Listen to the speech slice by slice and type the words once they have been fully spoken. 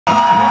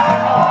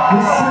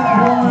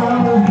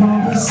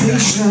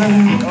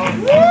sensation.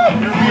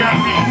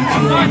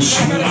 Feel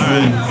shit from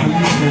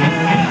crazy.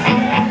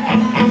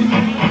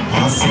 I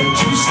think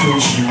you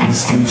station the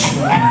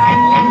station.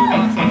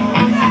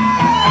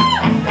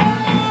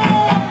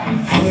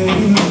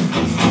 Hey,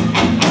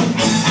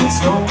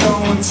 don't go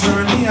and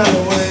turn the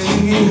other way.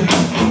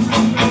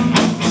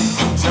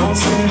 Don't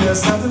say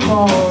there's nothing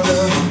more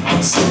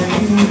to say.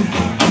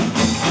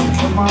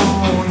 Come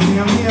on,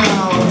 hear me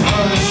out.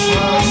 Hush,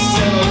 hush,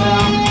 settle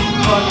down.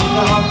 Button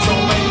up,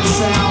 don't make a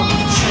sound.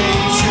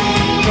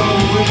 Shame, go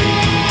away.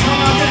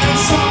 Come on,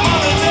 dance some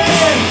other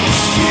day.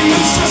 You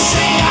used to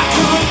say I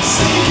couldn't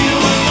save you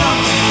enough.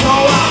 No,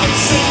 I've been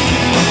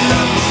singing it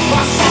up.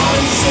 I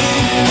started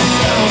singing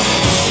it up.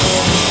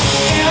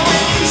 And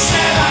when you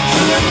said I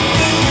couldn't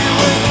give you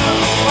enough,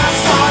 I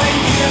started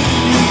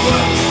giving you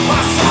up.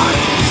 I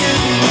started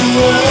giving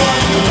you up.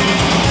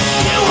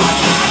 You are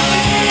not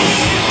me.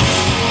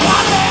 I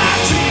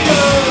let you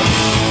up.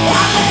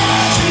 I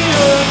let you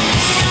up.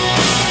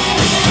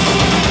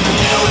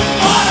 You and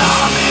what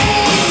I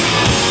mean.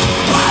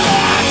 I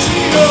let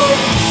you up.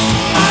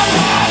 I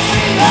let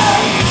you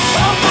up.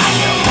 Oh, now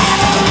you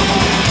better.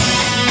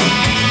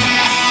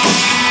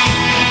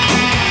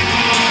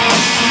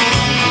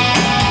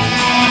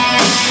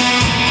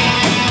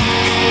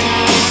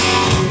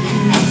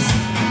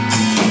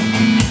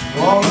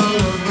 All of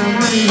those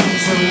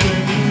memories away.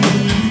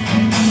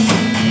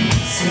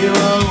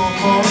 Zero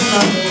for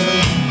another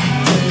day.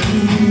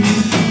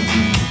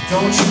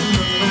 Don't you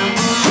remember it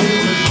was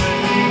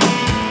raining?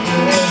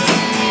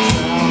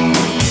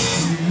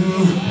 You.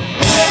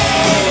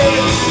 Hey,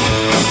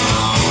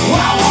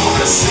 I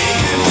wanna see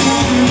it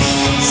through.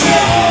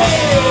 Say,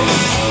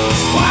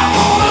 I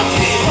wanna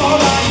keep all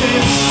like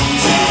this.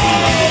 Say,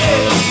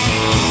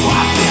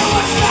 I feel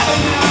much better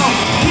now.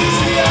 Use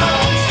me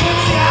up, spin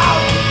me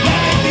out. Let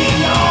me be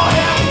your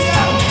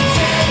habitat.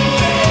 Say,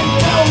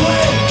 no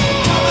way.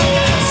 Come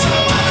again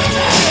some other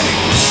day.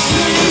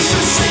 You used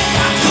to say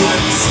I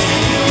couldn't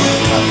sing you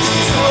enough,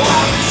 so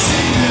I've been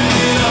singing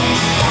it up.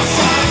 I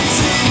started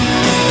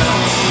singing it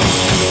up.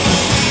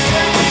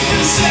 And when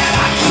you said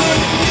I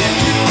couldn't give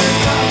you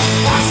enough,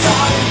 I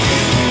started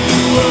giving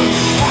you up.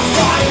 I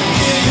started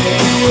giving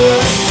you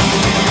up.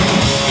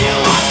 You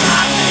are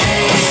not me.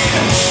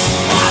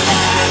 I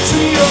let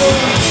you up.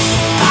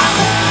 I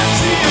let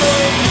you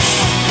up.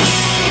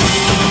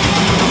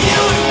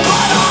 You and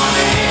what I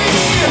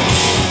mean.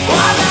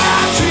 I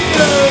let you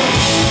up.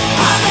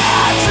 I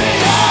let you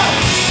up.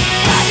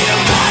 Now you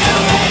better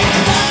make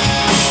it up.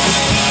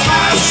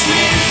 My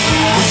sweet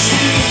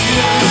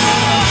Virginia.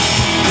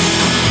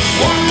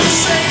 What you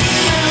say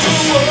is a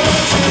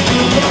word to the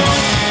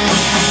Lord.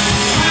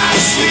 My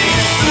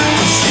sweet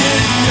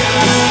Virginia.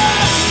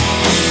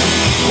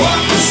 What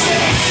you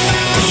say is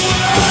a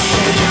word to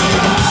the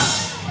Lord.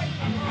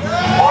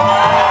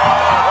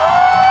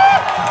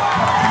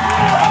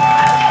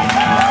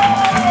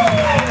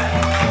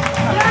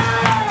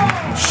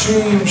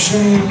 Shame,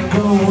 shame,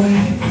 go away.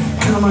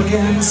 Come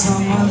again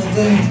some other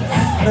day.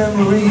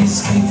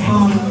 Memories keep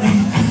haunting me.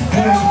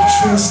 There's a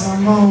trace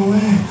I'm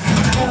away.